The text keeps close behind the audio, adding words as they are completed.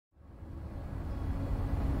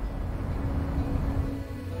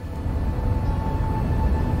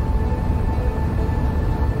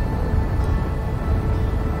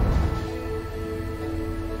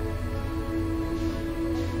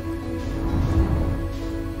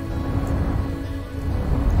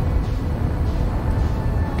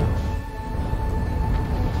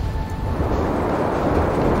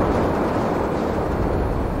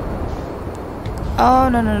Oh,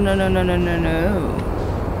 no, no, no, no, no, no, no, no.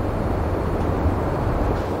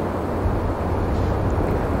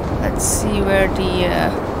 Let's see where the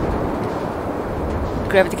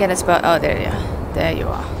gravity cannon is about. Oh, there you are. There you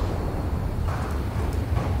are.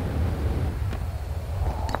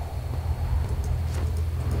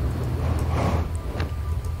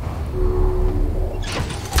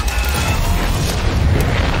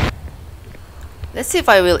 Let's see if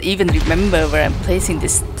I will even remember where I'm placing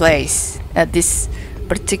this place at this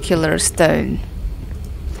particular stone.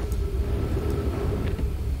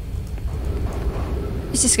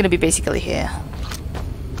 It's just gonna be basically here.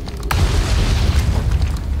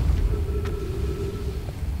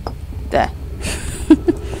 There.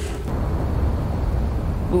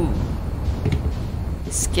 Ooh.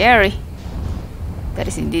 Scary. That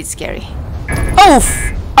is indeed scary. Oh!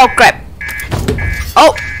 Oh crap!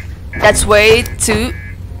 Oh! That's way too...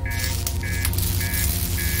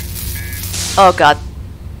 Oh god.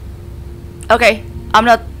 Okay, I'm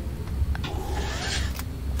not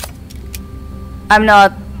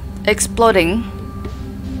exploding.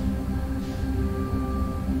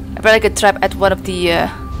 I probably get trapped at one of the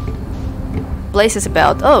places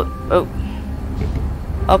about. Oh.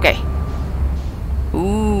 Okay.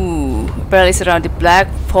 Ooh, barely around the black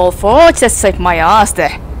hole forge. That saved my ass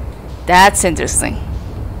there. That's interesting.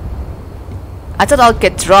 I thought I'll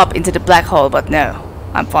get dropped into the black hole, but no,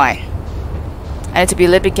 I'm fine. I need to be a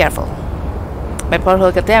little bit careful. My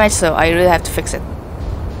portal got damaged, so I really have to fix it.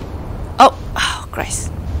 Oh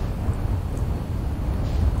Christ.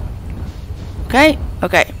 Okay.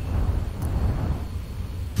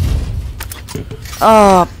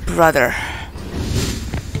 Oh, brother.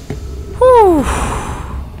 Whew.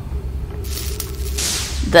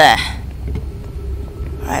 There.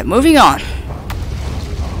 Alright, moving on.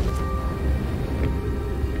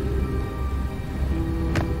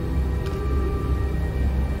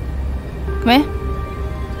 Come here.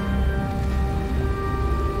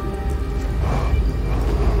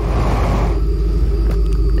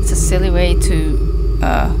 It's a silly way to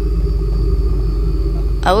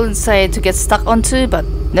I wouldn't say to get stuck onto, but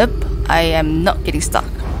nope, I am not getting stuck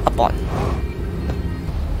upon.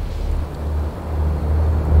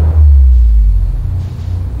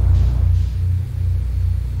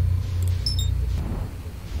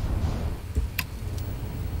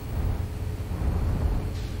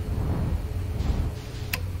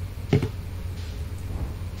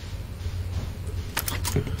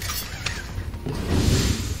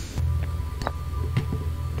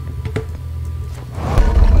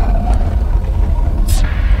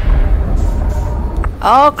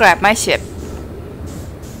 Oh crap, my ship.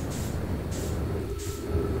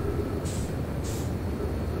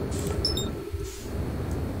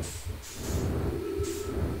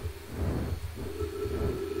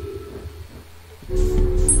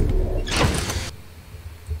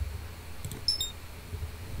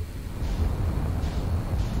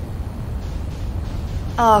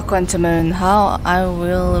 Oh, Quantum Moon, how I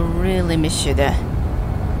will really miss you there.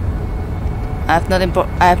 I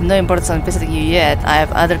have no importance on visiting you yet. I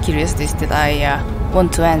have other curiosities that I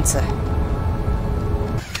want to answer.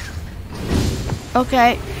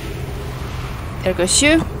 Okay. There goes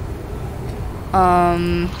you.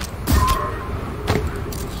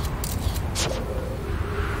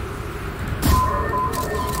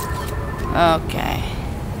 Okay.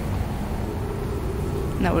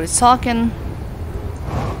 Now we're talking.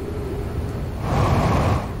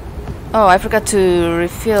 Oh, I forgot to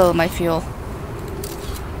refill my fuel.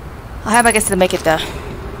 I have, I guess, to make it there.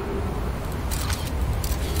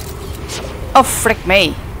 Oh, frick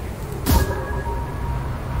me.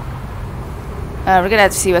 We're gonna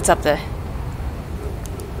have to see what's up there.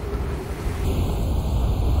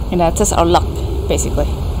 You know, test our luck, basically.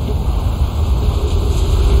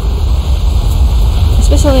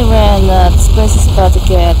 Especially when this place is about to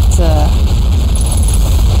get...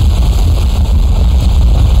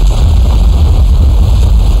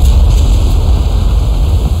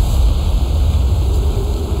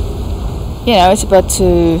 you know, it's about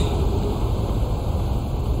to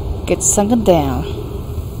get sunken down.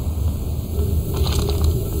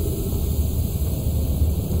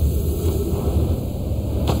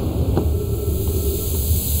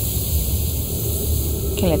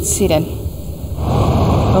 Okay, let's see then.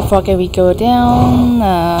 How far can we go down?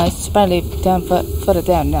 It's probably down further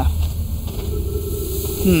down now.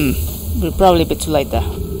 We're probably a bit too late there.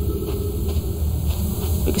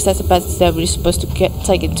 Because that's the path that we're supposed to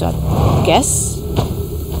take into, I guess.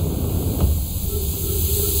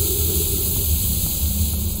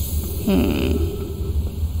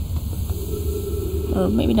 Or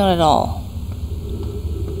maybe not at all.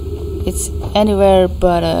 It's anywhere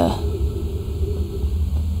but a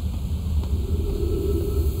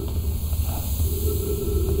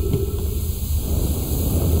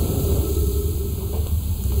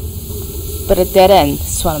dead end,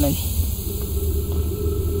 Swallowman.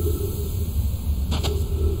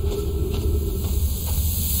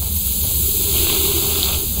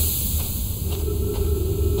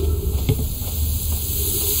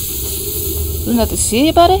 Not to see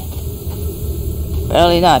anybody?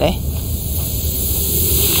 Barely not, eh?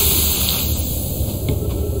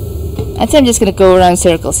 I think I'm just gonna go around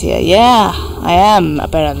circles here. Yeah, I am,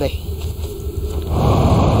 apparently.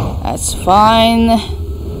 That's fine.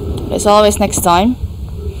 There's always next time.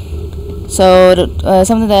 So,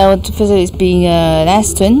 something that I want to visit is being an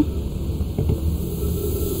ass twin.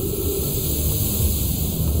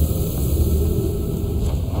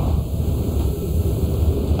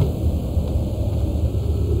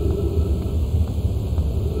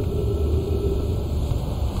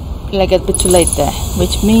 Like a bit too late there,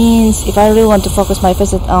 which means if I really want to focus my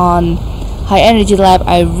visit on high energy lab,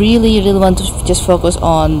 I really want to just focus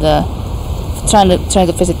on the trying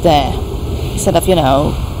to visit there instead of, you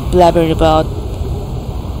know, blabbering about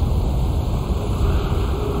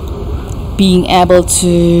being able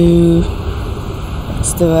to,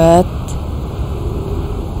 what's the word,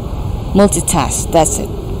 multitask. That's it.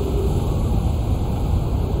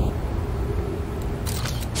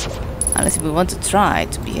 Unless we want to try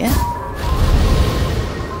to be here.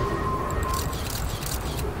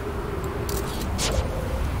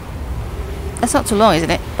 That's not too long,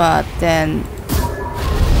 isn't it? But then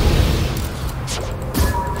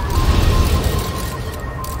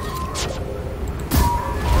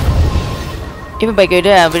even by going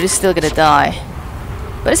there, we're still gonna die.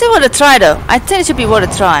 But is it worth a try though? I think it should be worth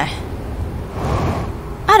a try.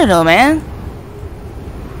 I don't know, man.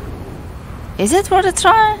 Is it worth a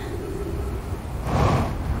try?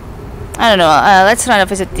 I don't know. Let's try to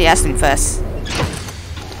visit the Aston first.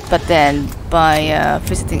 But then, by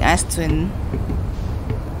visiting Aston,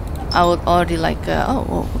 I would already like.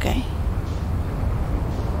 Oh, okay.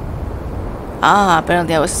 Ah,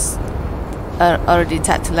 apparently I was already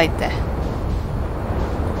tad too late there.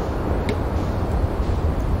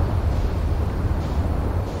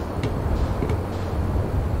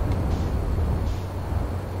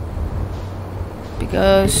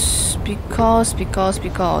 Because.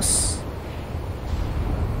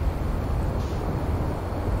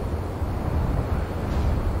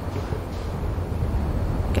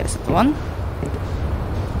 Okay, that's the one.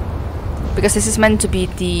 Because this is meant to be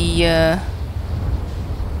the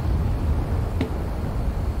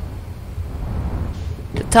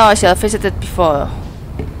tower I visited before.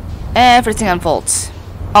 Everything unfolds.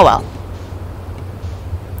 Oh well.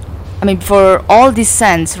 I mean, for all these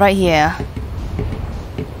sands right here,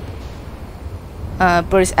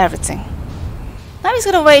 buries everything. I'm just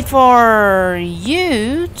gonna wait for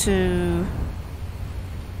you to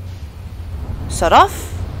sort off.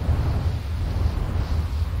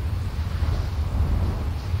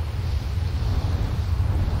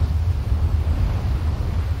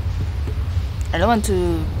 I don't want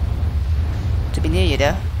to be near you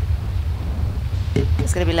though.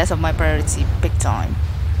 It's gonna be less of my priority, big time.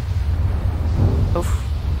 Oof.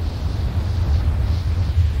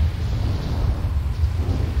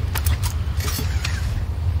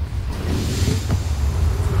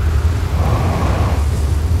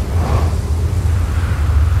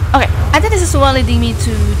 Okay, I think this is one leading me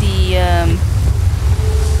to the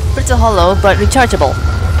Brittle Hollow, but rechargeable.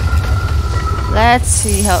 Let's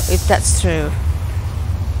see if that's true.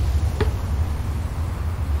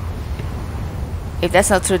 If that's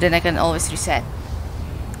not true, then I can always reset.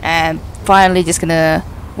 And finally, just gonna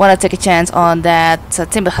wanna take a chance on that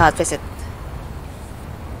Timber Hut visit.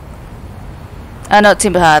 Not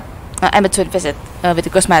Timber Hut, Ember Twin visit with the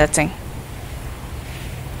ghost matter thing.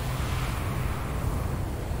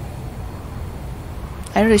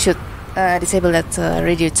 I really should disable that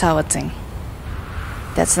radio tower thing.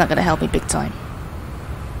 That's not gonna help me big time.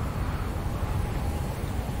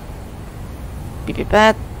 Beep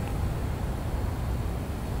bad.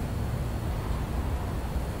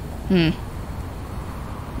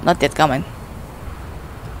 Not yet coming.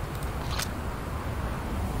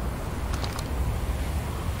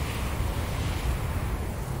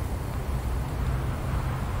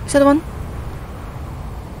 Is that the one?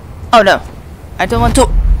 Oh no, I don't want to.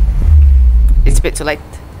 It's a bit too late.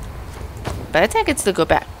 But I think I can still go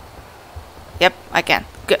back. Yep, I can.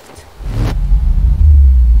 Good.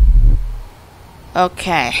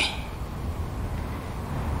 Okay.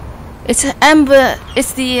 It's Amber.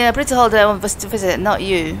 It's the Brittle Hole that I was to visit, not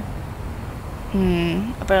you.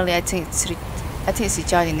 Apparently, I think it's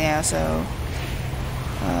recharging now, so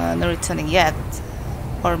no returning yet.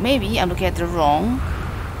 Or maybe I'm looking at the wrong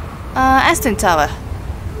Aston Tower.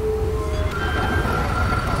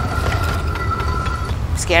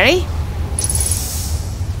 Scary?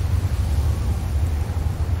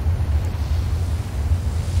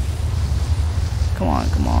 Come on,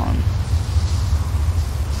 come on.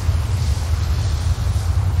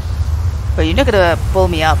 But you're not gonna pull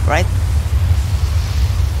me up, right?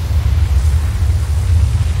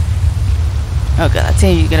 Oh god, I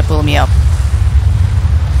think you're gonna pull me up.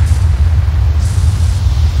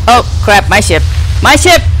 Oh crap, my ship! My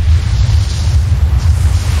ship!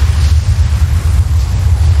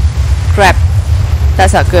 Crap.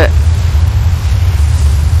 That's not good.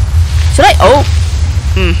 Should I? Oh!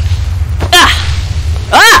 Ah!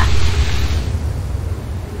 Ah!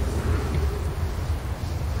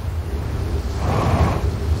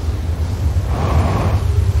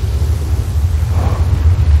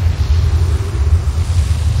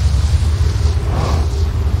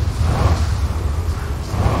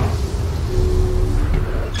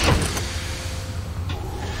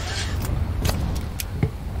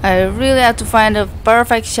 I really have to find a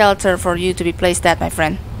perfect shelter for you to be placed at, my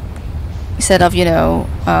friend. Instead of, you know,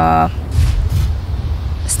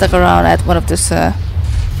 stuck around at one of those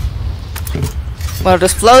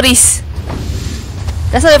floaties.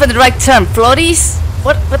 That's not even the right term. Floaties?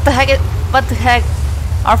 What the heck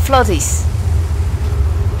are floaties?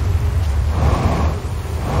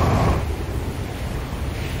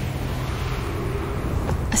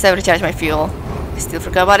 I still recharge my fuel. I still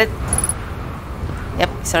forgot about it. Yep,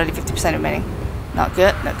 it's already 50% remaining. Not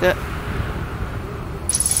good, not good.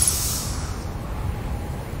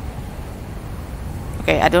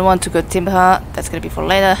 Okay, I don't want to go timber hut. That's gonna be for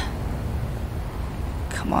later.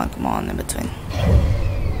 Come on, in between.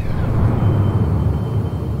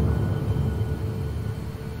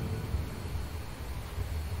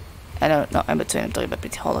 I don't know, in between. I'm talking about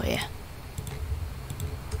pretty hollow here.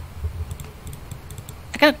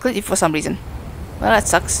 I cannot click it for some reason. Well, that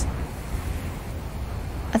sucks.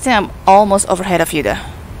 I think I'm almost overhead of you there.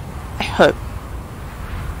 I hope.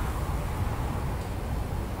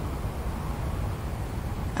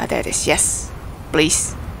 Ah, there it is. Yes.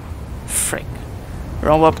 Please. Frick.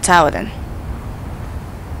 Wrong warp tower then.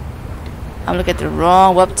 I'm looking at the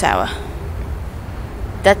wrong warp tower.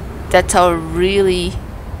 That tower really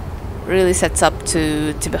sets up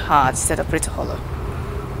to the heart instead of Pretty Hollow.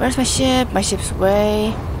 Where's my ship? My ship's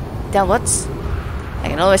way downwards. I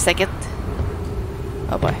can always take it.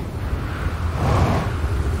 Oh boy.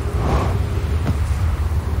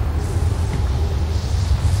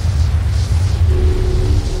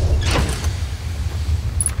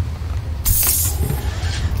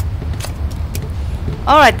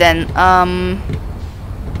 Alright then, not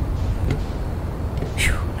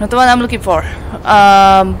the one I'm looking for.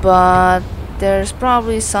 But there's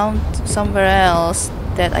probably somewhere else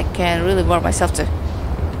that I can really warp myself to.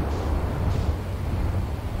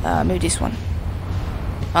 Maybe this one.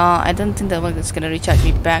 I don't think that one is gonna recharge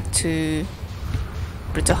me back to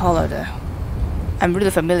Brittle Hollow though. I'm really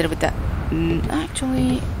familiar with that.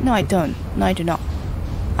 Actually, no I don't. No I do not.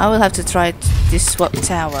 I will have to try this swap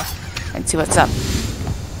tower and see what's up.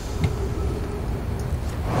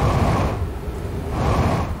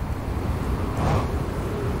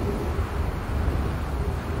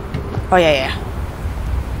 Oh yeah.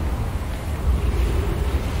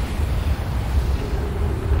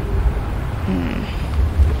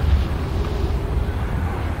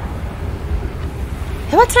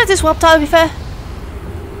 Have I tried this warp tower before?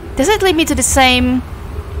 Does it lead me to the same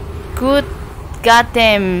good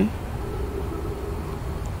goddamn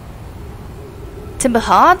Timber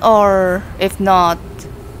Heart, or if not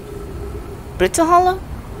Brittle Hollow?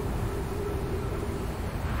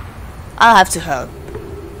 I'll have to hope.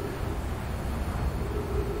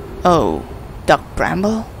 Oh, Dark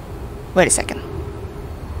Bramble? Wait a second.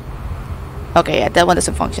 Okay, yeah, that one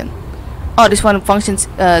doesn't function. Oh, this one functions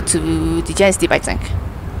to the Giant's Deep, I think.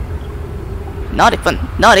 Not even.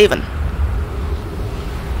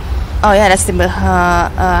 Oh yeah, that's the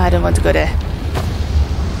I don't want to go there.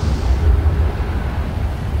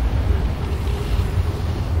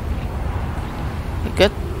 You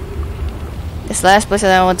good? This last place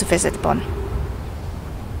that I want to visit upon.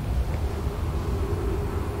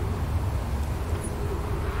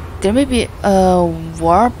 There may be a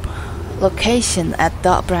warp location at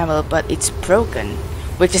Dark Bramble, but it's broken,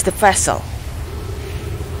 which is the vessel.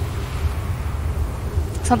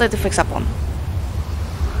 Something to fix up on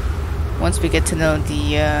once we get to know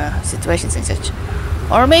the situations and such.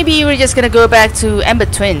 Or maybe we're just gonna go back to in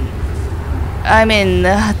between I mean,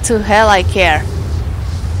 to hell I care.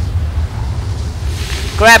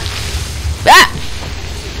 Grab. Ah!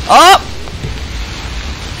 Oh!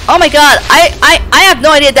 Oh my god, I have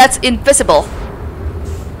no idea that's invisible.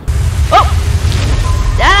 Oh!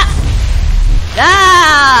 Ah!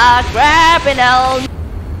 Ah! Criminal!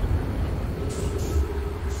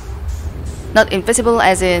 Not invisible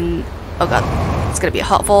as in... Oh god, it's gonna be a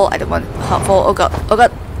hot fall. I don't want a hot fall. Oh god, oh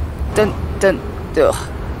god. Don't. Ugh.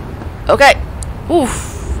 Okay.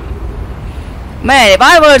 Oof. Man, if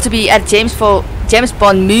I were to be at James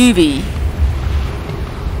Bond movie,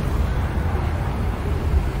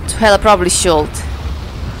 hell, I probably should.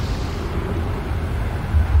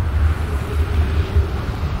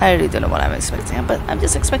 I really don't know what I'm expecting, but I'm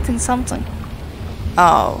just expecting something.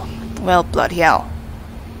 Oh, well, bloody hell.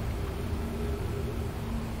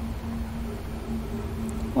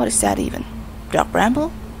 What is that even? Dark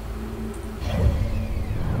Bramble?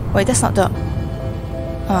 Wait, that's not dark.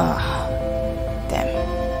 Ah, damn.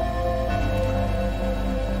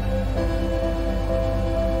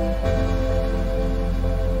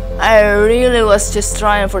 I really was just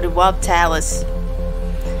trying for the warp towers,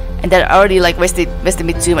 and that already like wasted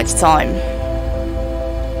me too much time.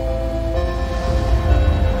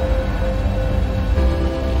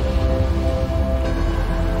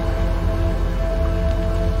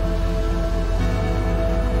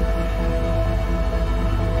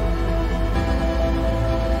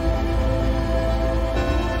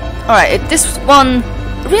 Alright, if this one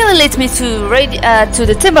really leads me to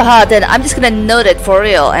the Timber Heart, then I'm just gonna note it for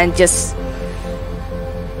real and just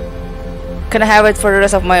gonna have it for the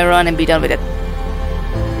rest of my run and be done with it.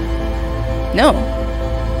 No,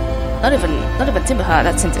 not even Timber Heart.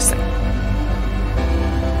 That's interesting.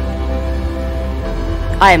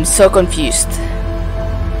 I am so confused.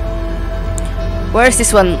 Where is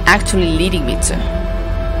this one actually leading me to?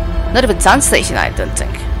 Not even Sun Station, I don't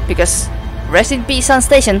think, because rest in peace, Sun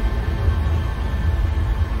Station.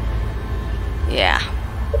 Yeah,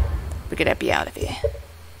 we're gonna be out of here.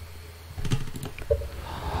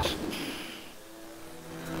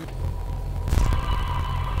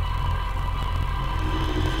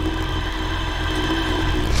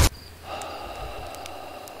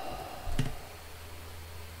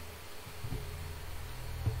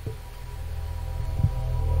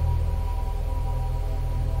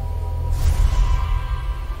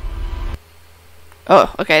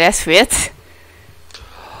 Oh, okay, that's weird.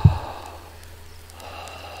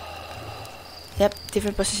 Yep,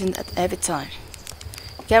 different position at every time.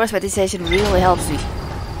 Camera's meditation really helps me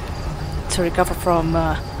to recover from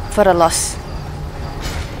further loss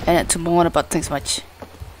and to mourn about things much.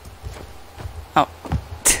 Oh.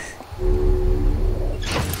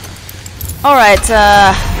 Alright,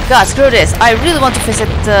 God, screw this. I really want to visit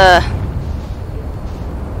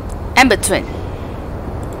Ember Twin.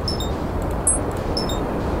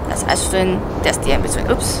 That's Ash Twin, that's the Ember Twin.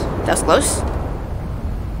 Oops, that was close.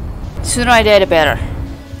 Sooner I die, the better.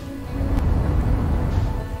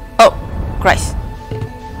 Oh, Christ.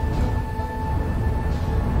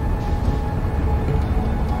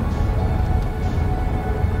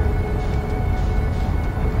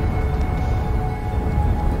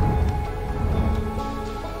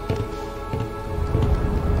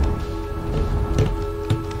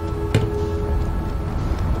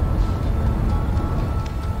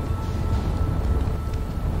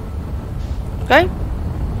 Okay.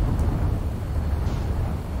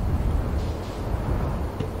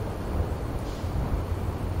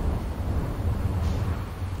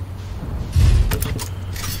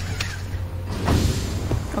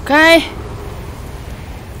 Okay.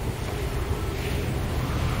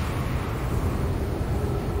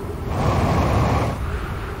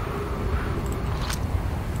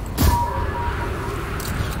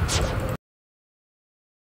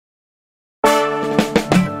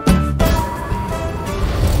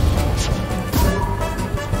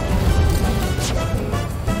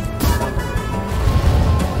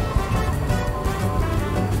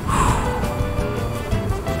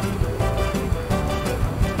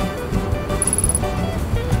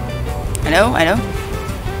 I know.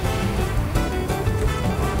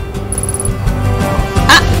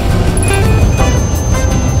 Ah!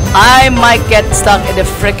 I might get stuck in the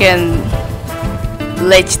frickin'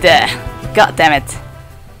 ledge there. God damn it.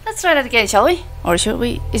 Let's try that again, shall we? Or should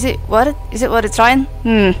we? Is it worth it trying?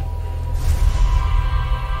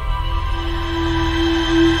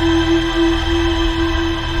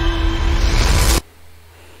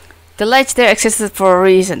 The ledge there existed for a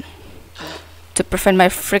reason. To prevent my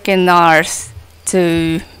freaking Nars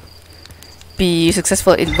to be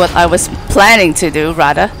successful in what I was planning to do,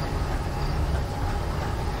 rather.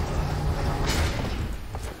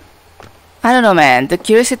 I don't know, man. The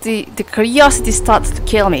curiosity starts to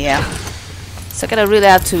kill me, yeah. So I gotta really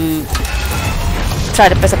have to try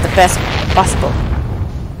the best of the best possible.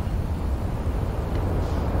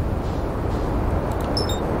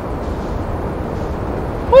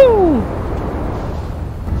 Woo!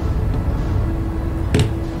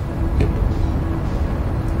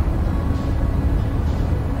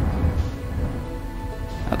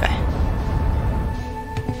 Okay.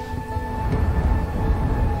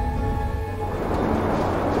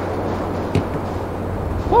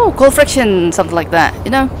 Oh, cold friction, something like that,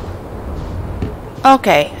 you know?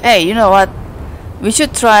 Okay, hey, you know what? We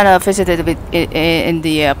should try to visit it a bit in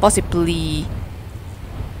the possibly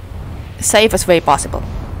safest way possible.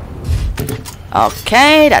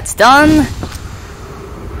 Okay, that's done.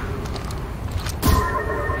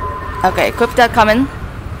 Okay, equip that coming.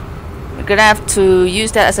 We're gonna have to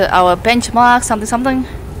use that as our benchmark, something.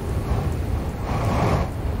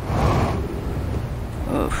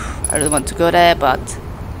 Oof, I really want to go there, but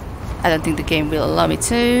I don't think the game will allow me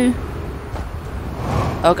to.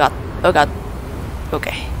 Oh god, oh god.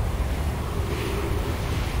 Okay.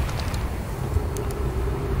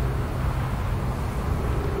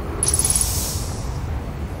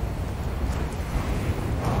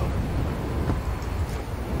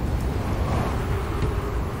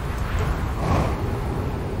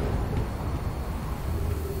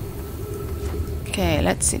 Okay,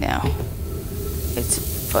 let's see now. It's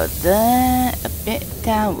further a bit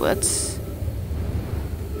downwards.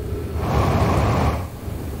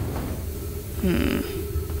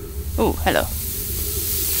 Oh, hello.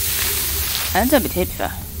 I haven't been here before.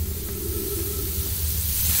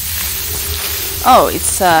 Oh,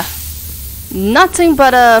 it's nothing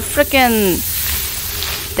but a freaking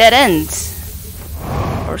dead end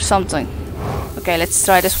or something. Okay, let's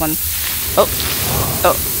try this one. Oh,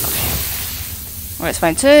 okay. Well, it's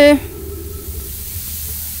fine too.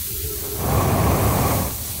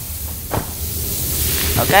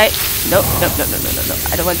 Okay. No.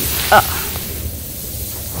 I don't want to.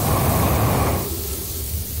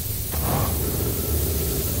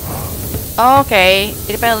 Okay,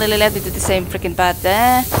 it apparently led me to the same freaking path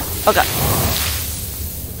there. Oh god.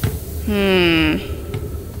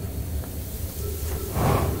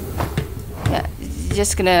 Yeah,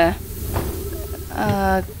 just gonna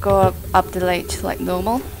go up the ledge like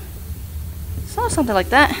normal. So something like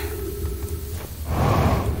that.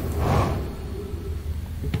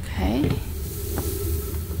 Okay.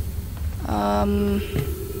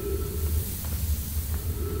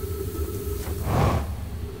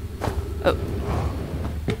 Oh,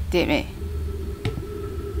 dear me.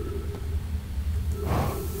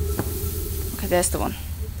 Okay, there's the one.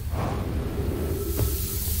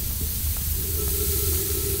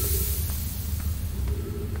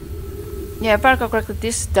 Yeah, if I recall correctly,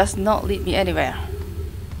 this does not lead me anywhere.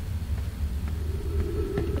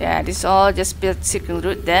 Yeah, this is all just built circle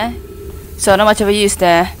route there. So not much of a use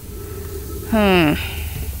there.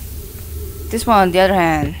 This one on the other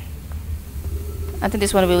hand, I think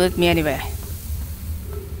this one will lead me anywhere.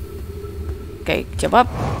 Okay, jump up.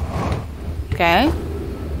 Okay.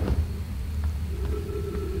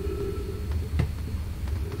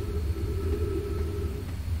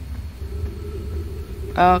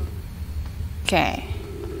 Okay.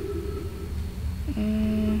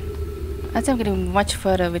 I think I'm getting much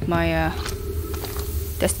further with my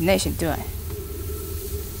destination, do I?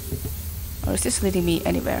 Or is this leading me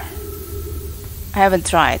anywhere? I haven't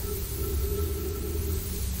tried.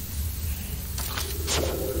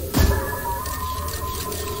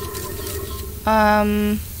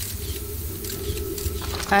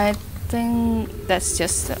 I think that's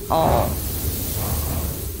just all.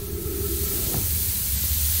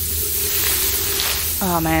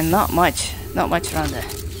 Oh man, not much around there.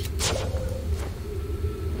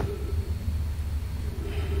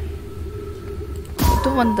 I do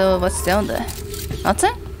wonder what's down there.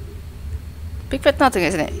 Nothing? Big fat nothing,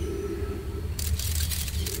 isn't it?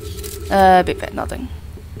 Big fat nothing.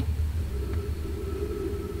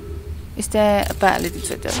 Is there a path leading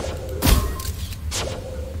to it though?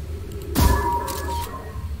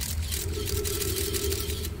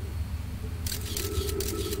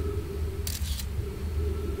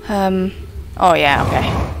 Oh yeah, okay.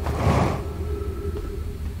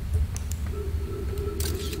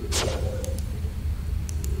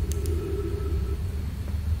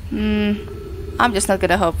 I'm just not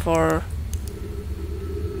gonna hope for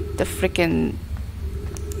the freaking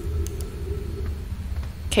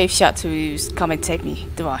cave shot to come and take me,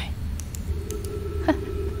 do I?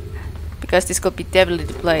 Because this could be definitely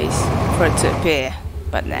the place for it to appear,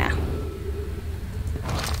 but nah.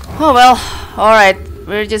 Oh well, alright,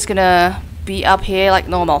 we're just gonna be up here like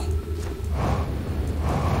normal.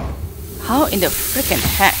 How in the freaking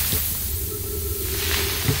heck?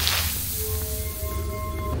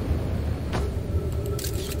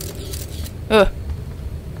 Ugh.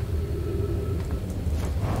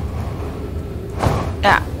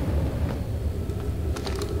 Yeah.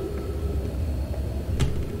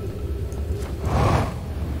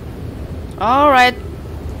 Alright.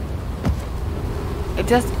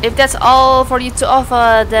 If that's all for you to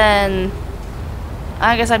offer, then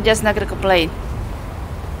I guess I'm just not gonna complain.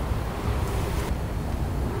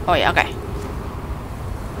 Oh yeah, okay.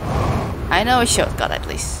 I know a shortcut at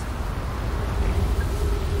least.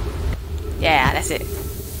 Yeah, that's it.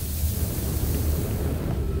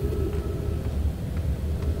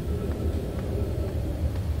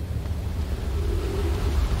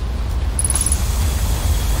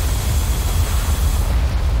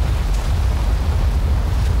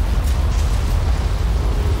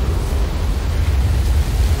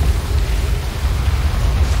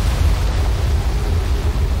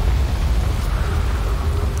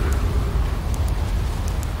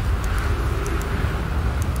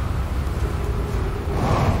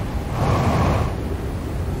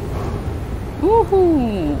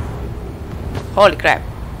 Woohoo! Holy crap.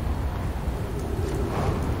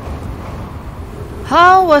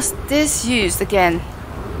 How was this used again?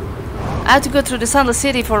 I had to go through the Sunless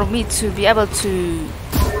City for me to be able to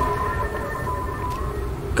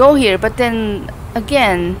go here, but then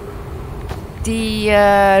again the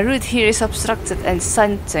route here is obstructed and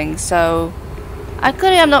something, so I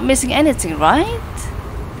clearly am not missing anything, right?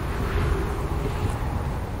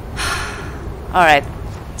 Alright.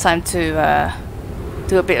 Time to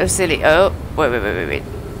do a bit of silly. Oh, wait.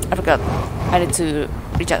 I forgot. I need to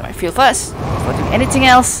recharge my fuel first before doing anything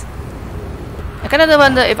else. I kind of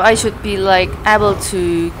wonder if I should be like able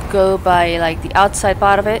to go by like the outside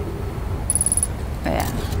part of it. Oh, yeah.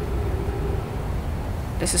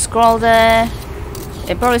 There's a scroll there.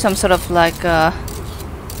 And probably some sort of like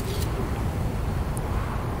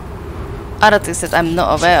other things that I'm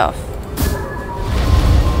not aware of.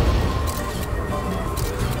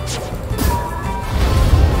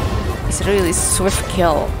 It's a really swift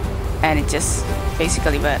kill, and it just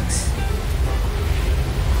basically works.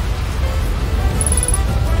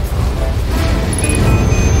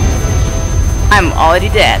 I'm already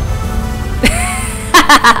dead.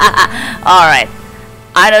 Alright.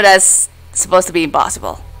 I know that's supposed to be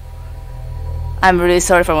impossible. I'm really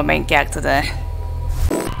sorry for my main character there.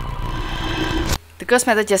 The ghost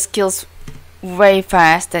method just kills way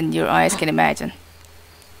fast than your eyes can imagine.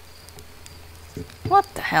 What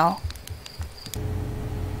the hell?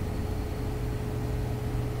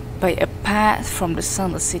 By a path from the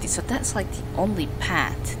Sunless City, so that's like the only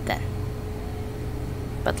path then.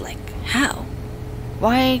 But like, how?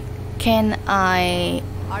 Why can I...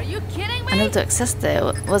 Are you kidding me? I need to access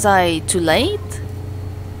there. Was I too late?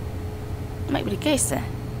 Might be the case there.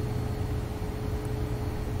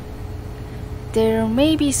 There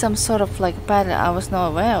may be some sort of like pattern I was not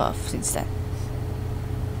aware of since then.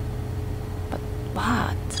 But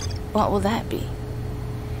what? What will that be?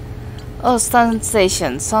 Oh, Sun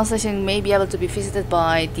Station. Sun Station may be able to be visited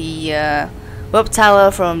by the web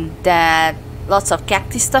tower from that. Lots of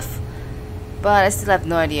cactus stuff. But I still have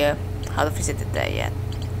no idea how to visit it there yet.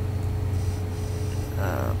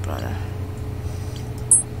 Oh, brother.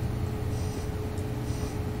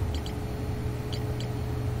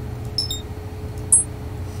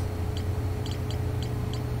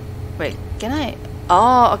 Wait, can I?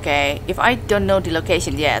 Oh, okay. If I don't know the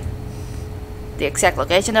location yet, the exact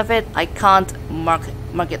location of it, I can't mark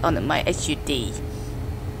it on my HUD.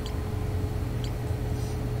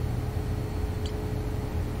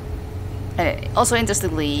 And also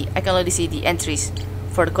interestingly, I can only see the entries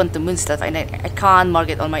for the Quantum Moon stuff, and I can't mark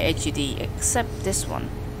it on my HUD except this one.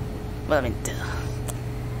 Well, I mean, duh.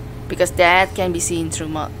 Because that can be seen through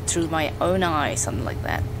my own eyes, something like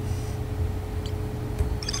that.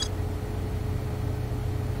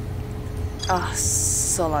 Ah,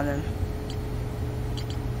 so London.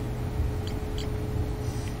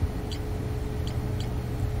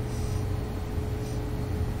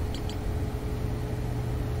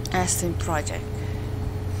 Aston Project.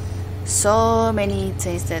 So many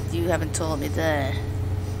things that you haven't told me there.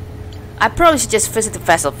 I probably should just visit the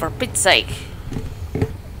vessel for Pete's sake.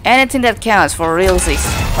 Anything that counts for realsies.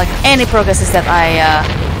 Like any progresses that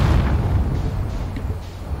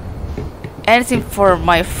anything for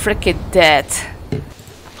my freaking death.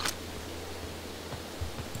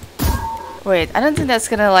 Wait, I don't think that's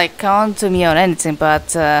gonna like count to me on anything,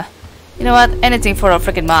 but you know what? Anything for a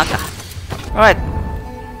freaking marker. Alright.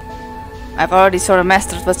 I've already sort of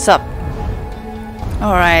mastered what's up.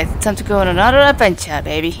 Alright, time to go on another adventure,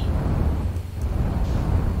 baby.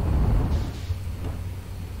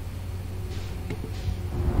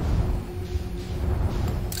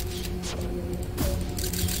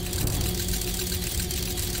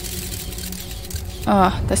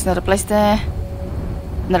 Oh, there's another place there.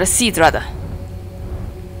 Another seed, rather.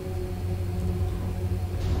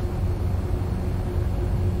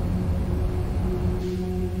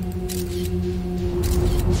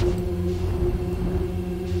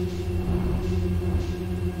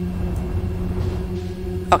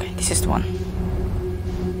 Okay, this is the one.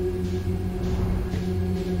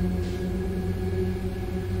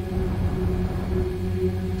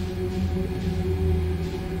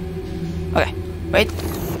 Okay, wait.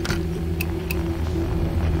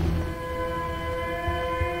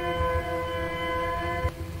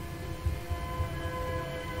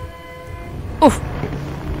 Oof.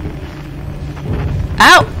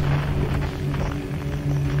 Ow!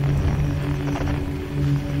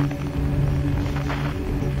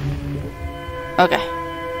 Okay.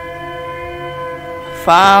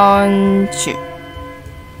 Found you.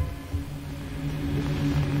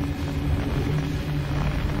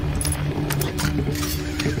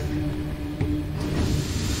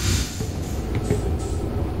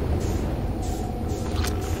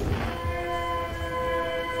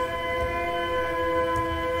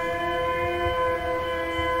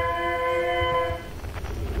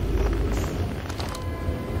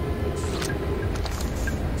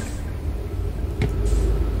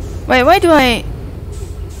 Wait, why do I...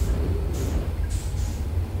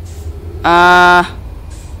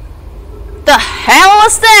 The hell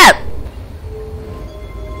was that?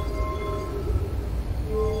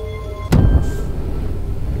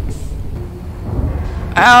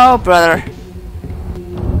 Ow, brother.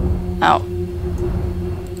 Ow.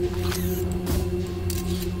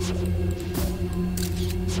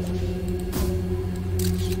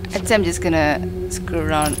 I think I'm just gonna screw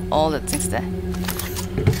around all the things there.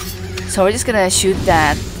 So we're just gonna shoot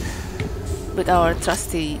that with our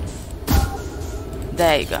trusty...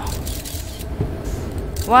 There you go.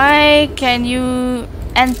 Why can you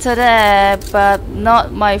enter there but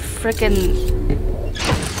not my freaking...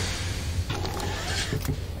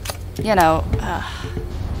 You know...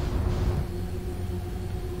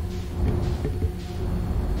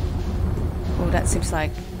 Oh, that seems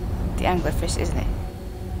like the anglerfish, isn't it?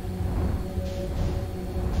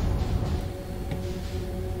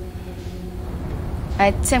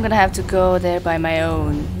 I think I'm gonna have to go there by my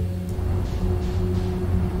own.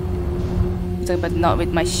 But not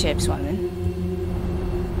with my ship's one then.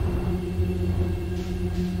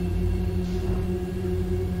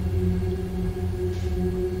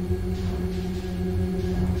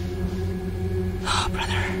 Oh,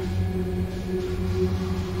 brother.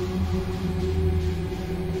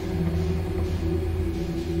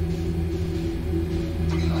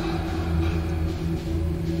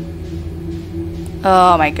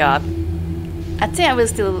 Oh my god. I think I will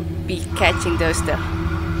still be catching those though.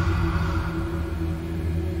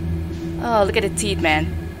 Oh, look at the teeth, man.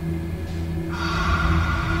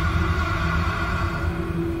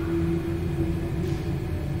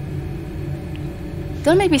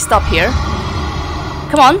 Don't make me stop here.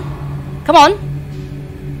 Come on. Come on.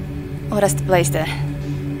 Oh, that's the place there.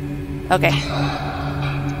 Okay.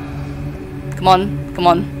 Come on. Come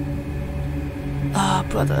on. Oh,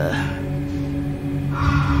 brother.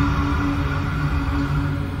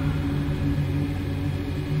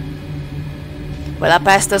 Well, I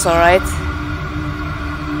passed this, alright.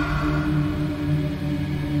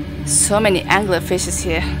 So many anglerfishes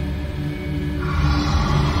here.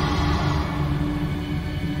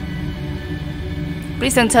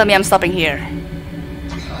 Please don't tell me I'm stopping here.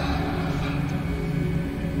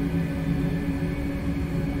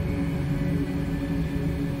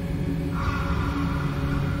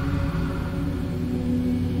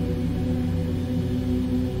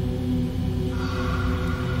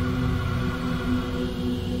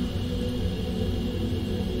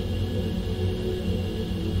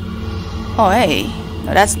 Oh, hey.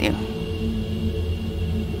 No, that's new.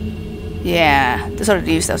 Yeah, the sort of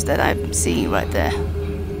new stuff that I'm seeing right there.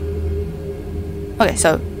 Okay,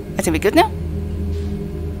 so I think we're good now.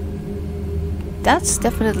 That's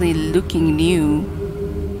definitely looking new.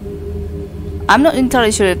 I'm not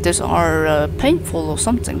entirely sure if those are painful or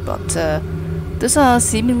something, but those are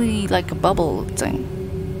seemingly like a bubble thing.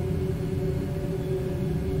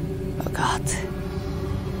 Oh god.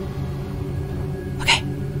 Okay,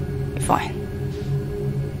 we're fine.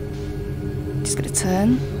 Just gonna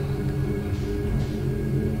turn.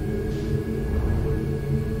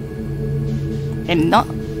 And not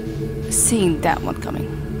seeing that one coming.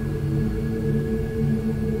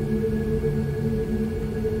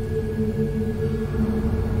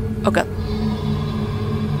 Oh god.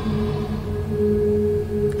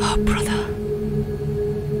 Oh brother.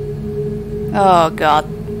 Oh god.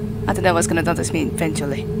 I thought that was gonna notice me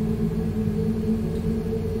eventually.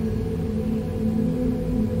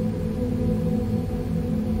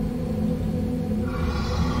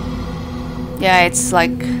 Yeah, it's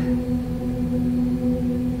like...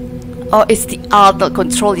 Oh, it's the adult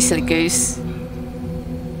control, you silly goose.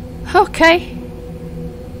 Okay.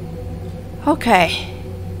 Okay.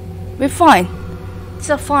 We're fine.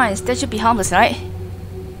 It's all fine. That should be harmless, right?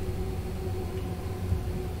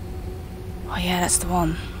 Oh yeah, that's the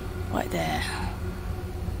one. Right there.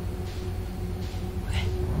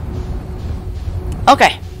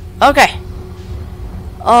 Okay. Okay.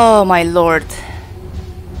 Oh my lord.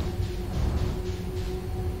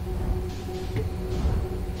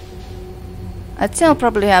 I think I'll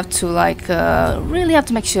probably have to like really have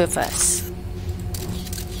to make sure first.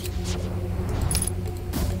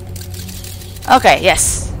 Okay,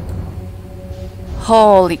 yes.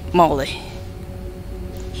 Holy moly.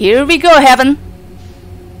 Here we go, heaven.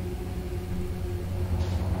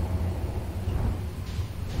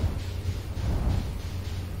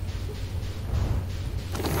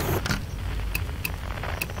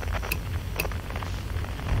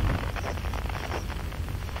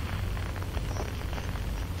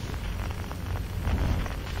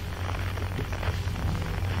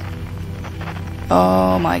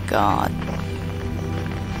 Oh my god.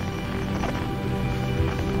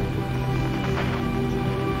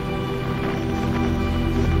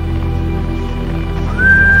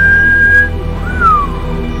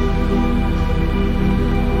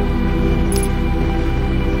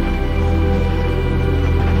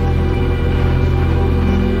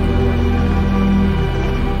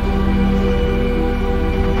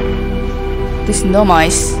 These no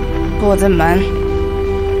mice. Poor them, man.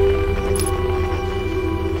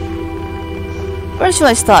 Where should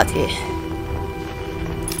I start here?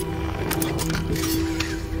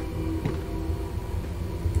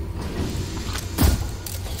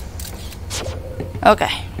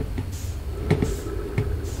 Okay.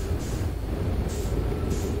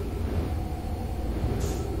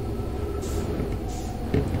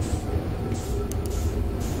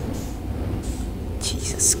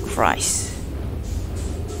 Jesus Christ.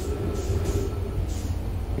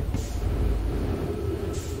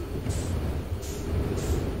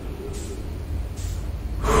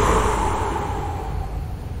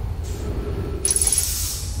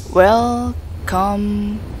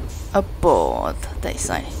 Welcome aboard, they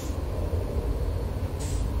say.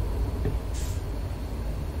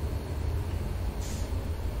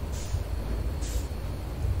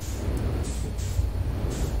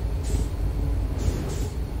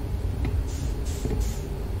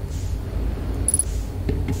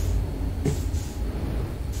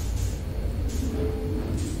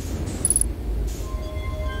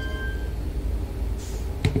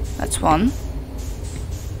 That's one.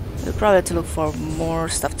 We'll probably have to look for more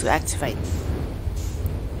stuff to activate.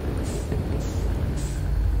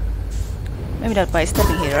 Maybe not by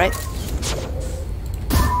stepping here, right?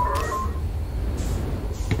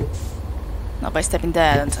 Not by stepping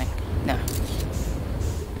there, I don't think. No.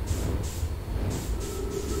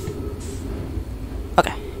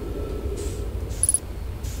 Okay.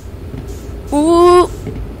 Ooh!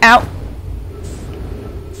 Ow!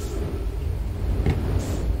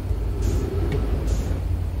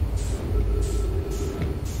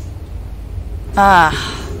 Ah.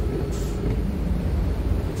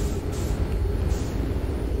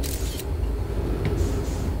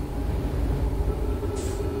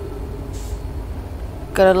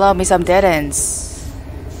 Gotta love me some dead ends.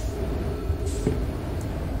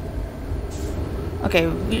 Okay,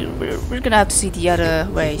 we're gonna have to see the other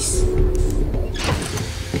ways.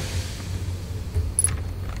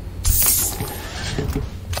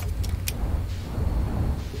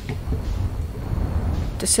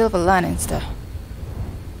 The silver linings there.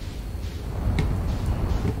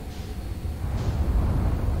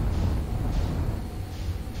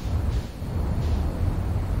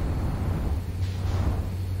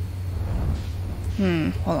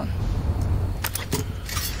 Hold on.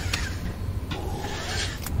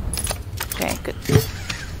 Okay, good.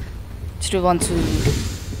 Should we want to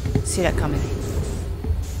see that coming?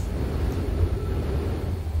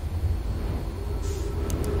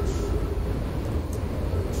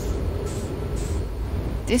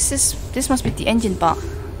 This must be the engine bar.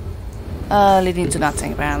 Leading to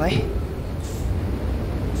nothing apparently.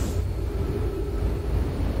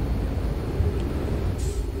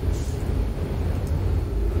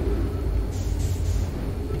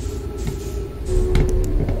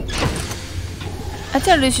 I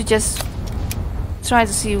think we should just try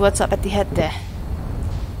to see what's up at the head there.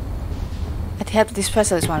 At the head of this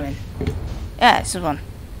vessel is one. Yeah, it's one.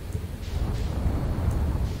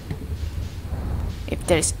 If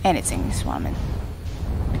there is anything, it's one.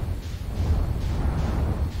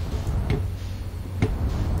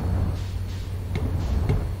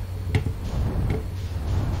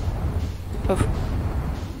 Oof.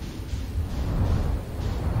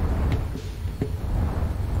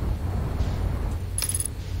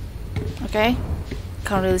 Okay,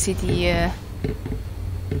 can't really see the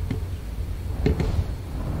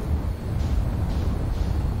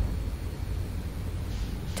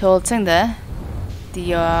whole thing there.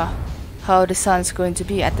 The how the sun's going to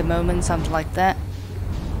be at the moment, something like that.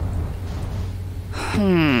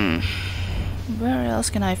 Where else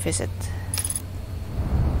can I visit?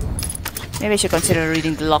 Maybe I should consider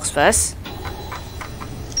reading the logs first.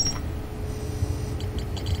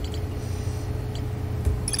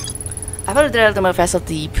 I followed the Relatimer vessel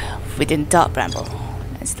deep within dark bramble,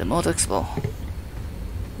 and still more to explore.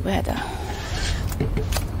 Where the?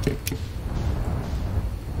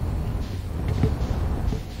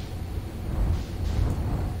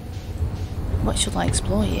 What should I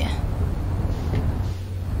explore here?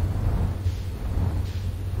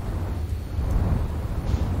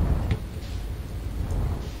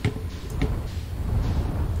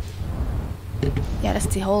 Yeah, that's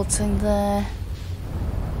the whole thing there.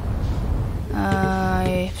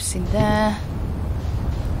 I've seen there.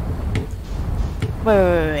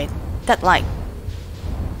 Wait. That light.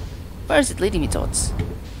 Where is it leading me towards?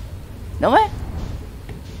 Nowhere?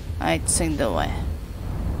 I think nowhere.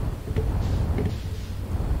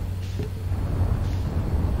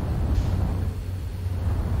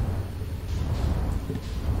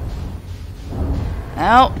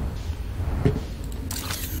 Now.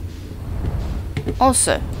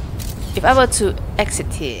 Also, if I were to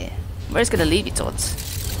exit here, where is it gonna lead me towards?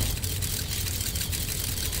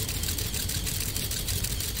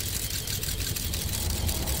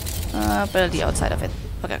 Barely the outside of it.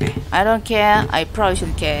 Okay. I don't care. I probably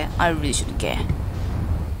shouldn't care. I really shouldn't care.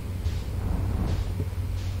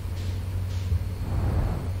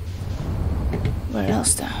 Where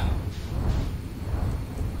else though?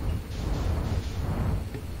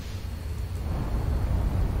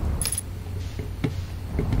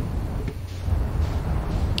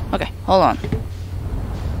 Okay, hold on.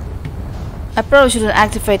 I probably shouldn't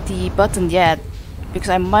activate the button yet, because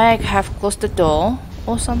I might have closed the door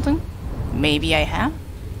or something. Maybe I have.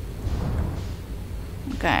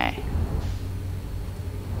 Okay.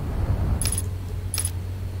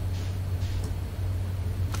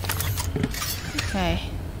 Okay.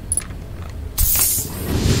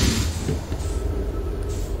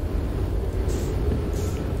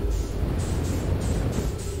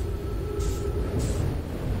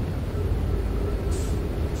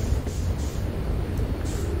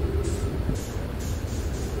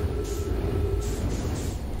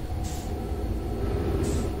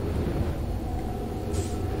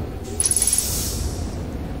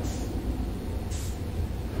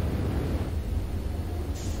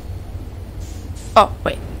 Oh,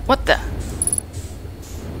 wait, what the?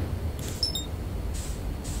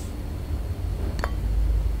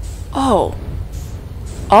 Oh.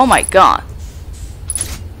 Oh my god.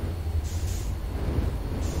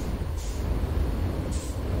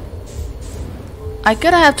 I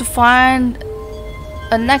gotta have to find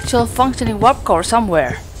an actual functioning warp core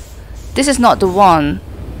somewhere. This is not the one.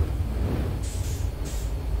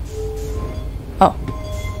 Oh.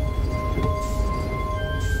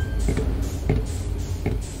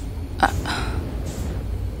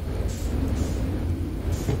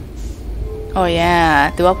 Oh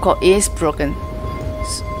yeah, the warp core is broken.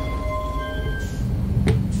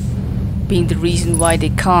 Being the reason why they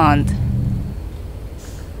can't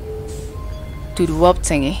do the warp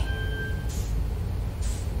thingy.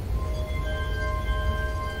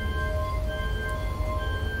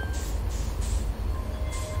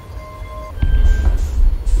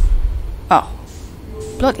 Oh,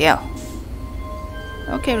 bloody hell.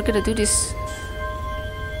 Okay, we're gonna do this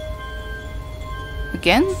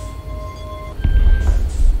again.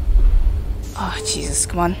 Oh, Jesus,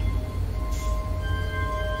 come on.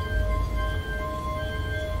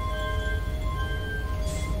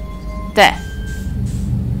 There.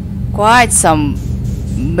 Quite some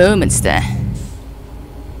moments there.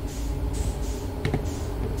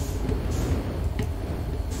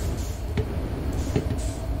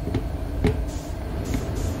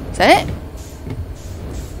 Is that it?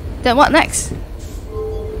 Then what next?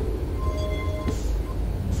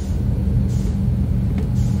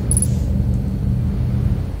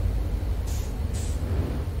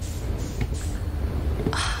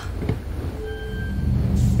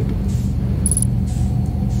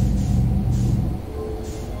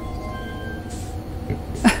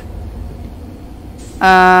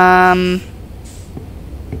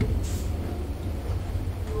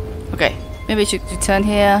 Okay, maybe we should return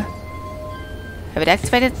here. Have it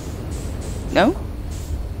activated? No?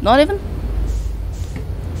 Not even?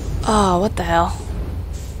 Oh, what the hell?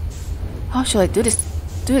 How should I do this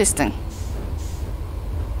thing?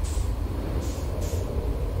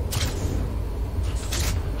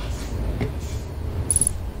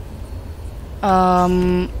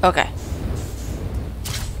 Okay.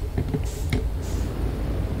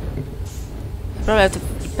 Probably have to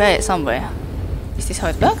repair it somewhere. Is this how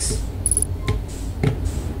it works?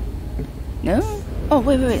 No? Oh,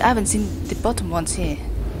 wait, I haven't seen the bottom ones here.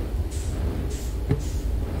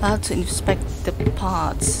 I have to inspect the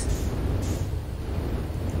parts.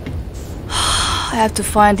 I have to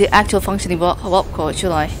find the actual functioning warp code,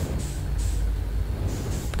 should I?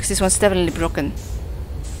 Because this one's definitely broken.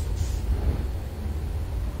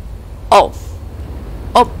 Oh!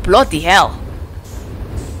 Oh, bloody hell!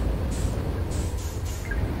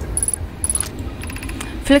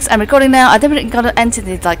 Felix, I'm recording now. I've never encountered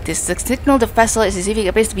anything like this. The signal the vessel is receiving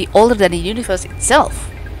appears to be older than the universe itself.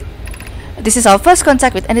 This is our first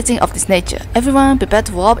contact with anything of this nature. Everyone prepare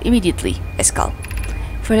to warp immediately. Escal.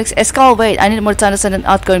 Felix, Escal, wait. I need more time to send an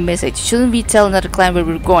outgoing message. Shouldn't we tell another client where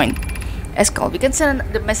we're going? Escal, we can send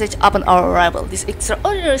the message upon our arrival. This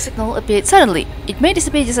extraordinary signal appeared suddenly. It may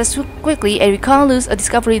disappear just as quickly, and we can't lose a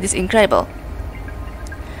discovery this incredible.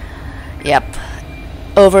 Yep.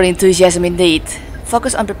 Over enthusiasm indeed.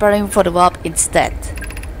 Focus on preparing for the warp instead.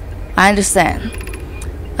 I understand.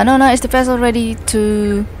 Anona, is the vessel ready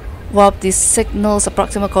to warp this signal's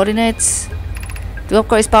approximate coordinates? The warp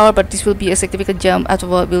core is powered, but this will be a significant jump.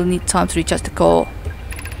 Afterward, we'll need time to recharge the core.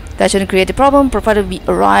 That shouldn't create a problem, provided we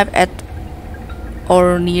arrive at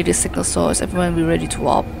or near the signal source. Everyone will be ready to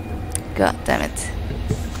warp. God damn it.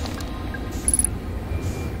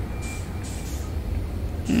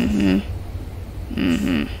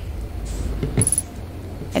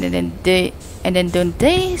 And then don't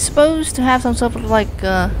they supposed to have some sort of like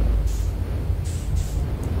the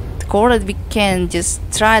core that we can just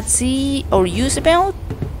try to see or use about?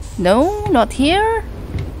 No, not here.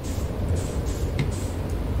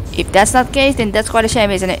 If that's not the case, then that's quite a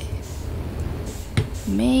shame, isn't it?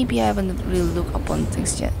 Maybe I haven't really looked upon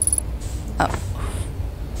things yet.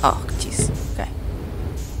 Oh, jeez. Okay.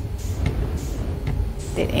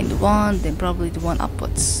 That ain't the one, then probably the one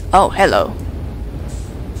upwards. Oh, hello.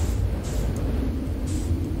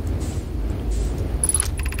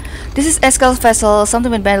 This is Escal's vessel.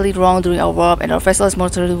 Something went badly wrong during our warp, and our vessel is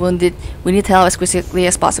mortally wounded. We need help as quickly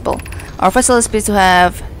as possible. Our vessel is supposed to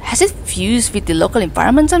have... Has it fused with the local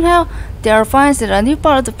environment somehow? There are finds that are a new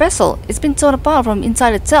part of the vessel. It's been torn apart from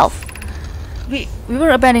inside itself. We were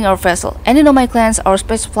abandoning our vessel. Any nomad clans, our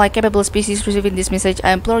space flight capable species receiving this message,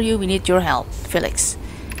 I implore you, we need your help. Felix.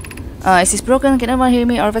 Is this broken? Can anyone hear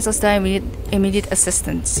me? Our vessel's dying. We need immediate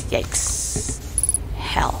assistance. Yikes.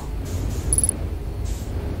 Hell.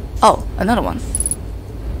 Oh, another one.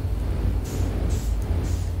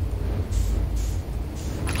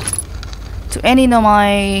 To any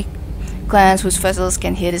nomad clans whose vessels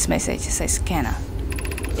can hear this message, says Canal.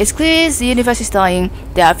 It's clear the universe is dying.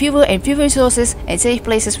 There are fewer and fewer resources and safe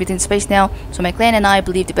places within space now, so my clan and I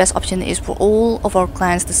believe the best option is for all of our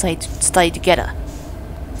clans to stay together.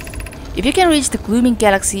 If you can reach the glooming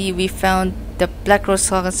galaxy, we found the Black Rose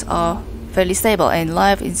stars are fairly stable and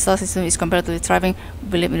life in the star system is comparatively thriving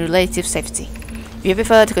with relative safety. If you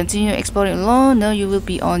prefer to continue exploring alone, now you will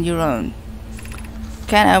be on your own.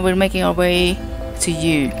 Canal, we're making our way to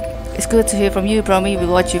you. It's good to hear from you, Promi.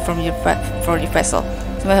 We'll watch you from your vessel.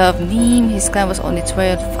 So I have Neem. His clan was on its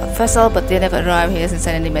way to the vessel, but they never arrived. He hasn't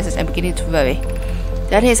sent any message. I'm beginning to worry.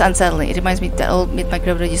 That is unsettling. It reminds me that old myth my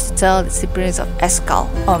grandmother used to tell. It's the appearance of Escal.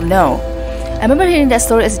 Oh no. I remember hearing that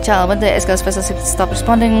story as a child. One day Escal's vessel stopped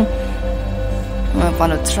responding.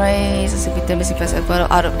 Found a trace as if the missing vessel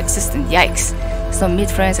got out of existence. Yikes. Some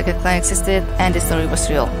myth friends like a clan existed and the story was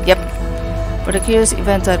real. Yep. For the curious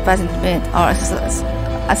event that passed in the myth, our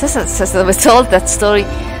ancestors were told that story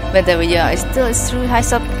when they were young. It still is true,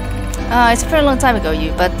 It's a very long time ago,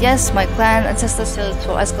 but yes, my clan ancestors sailed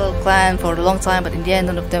for Escal clan for a long time, but in the end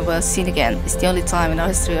none of them were seen again. It's the only time in our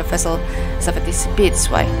history a vessel has ever disappeared this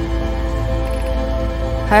way.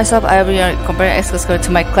 Higher up, I will compare Escal's code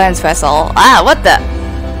to my clan's vessel. Ah, what the?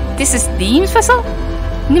 This is Deem's vessel?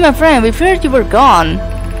 My friend, we feared you were gone.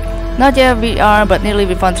 Not yet we are, but nearly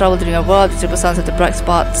we found trouble during our war. The triple suns at the bright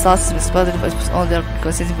spot. Star system exploded, but it was all there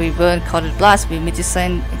because since we weren't caught in blast, we meet you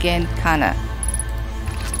sign again, Kana.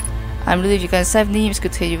 I'm relieved you can save Neem. It's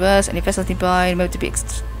good to hear your words. Any vessels nearby, remember to be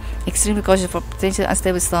extremely cautious for potential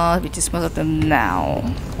unstable stars, which is most of them now.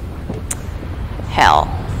 Hell.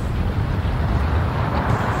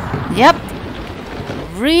 Yep.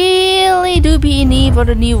 Really do be in need for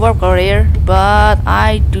the new warp core here, but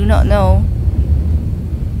I do not know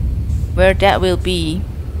where that will be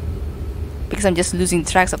because I'm just losing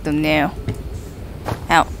tracks of them now.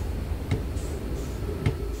 Ow.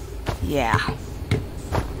 Yeah.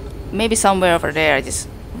 Maybe somewhere over there. I just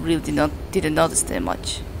really didn't notice that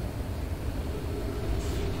much.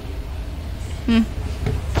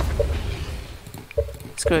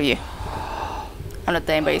 Screw you. I'm not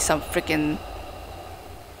dying by some freaking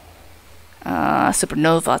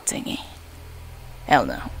supernova thingy. Hell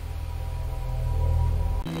no.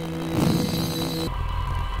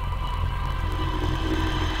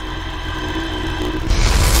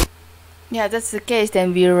 Yeah, if that's the case,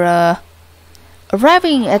 then we're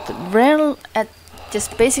arriving at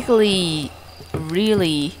just basically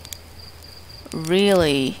really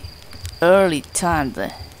early time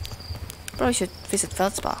there. Probably should visit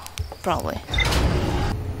Feldspar. Probably.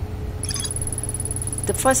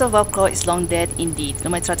 The vessel warp core is long dead indeed.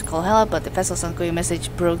 Nomai tried to call help, but the vessel's ongoing message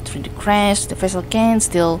broke during the crash. The vessel can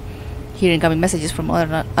still hear incoming messages from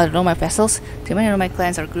other Nomai vessels. The many Nomai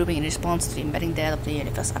clans are grouping in response to the impending death of the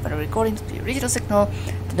universe. After recording the original signal,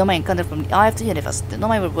 the Nomai encountered from the eye of the universe. The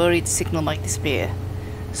Nomai were worried the signal might disappear,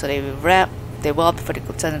 so they warped before they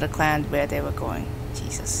could tell the clan where they were going.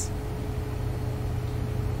 Jesus.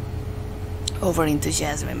 Over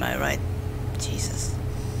enthusiasm, am I right? Jesus.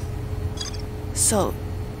 So,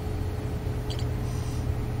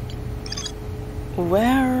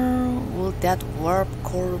 where will that warp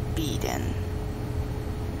core be then?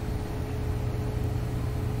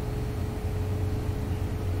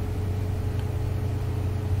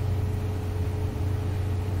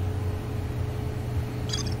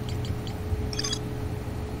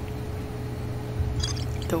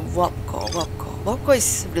 The warp core. Warp core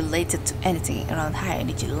is related to anything around high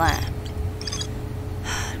energy land.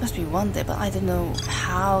 Must be one day, but I don't know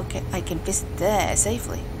how I can visit there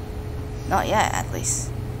safely. Not yet, at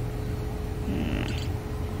least.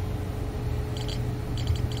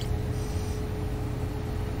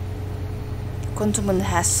 Quantum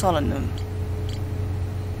has Solanum.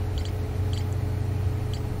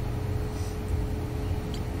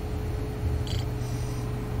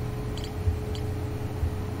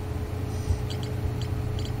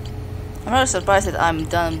 I'm rather surprised that I'm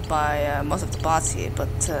done by most of the parts here,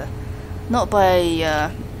 but not by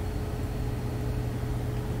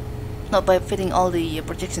fitting all the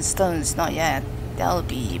projection stones. Not yet. That'll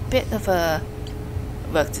be a bit of a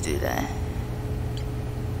work to do there.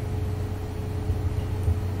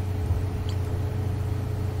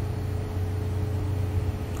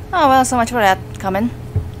 Oh well, so much for that. Coming.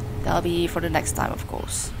 That'll be for the next time, of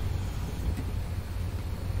course.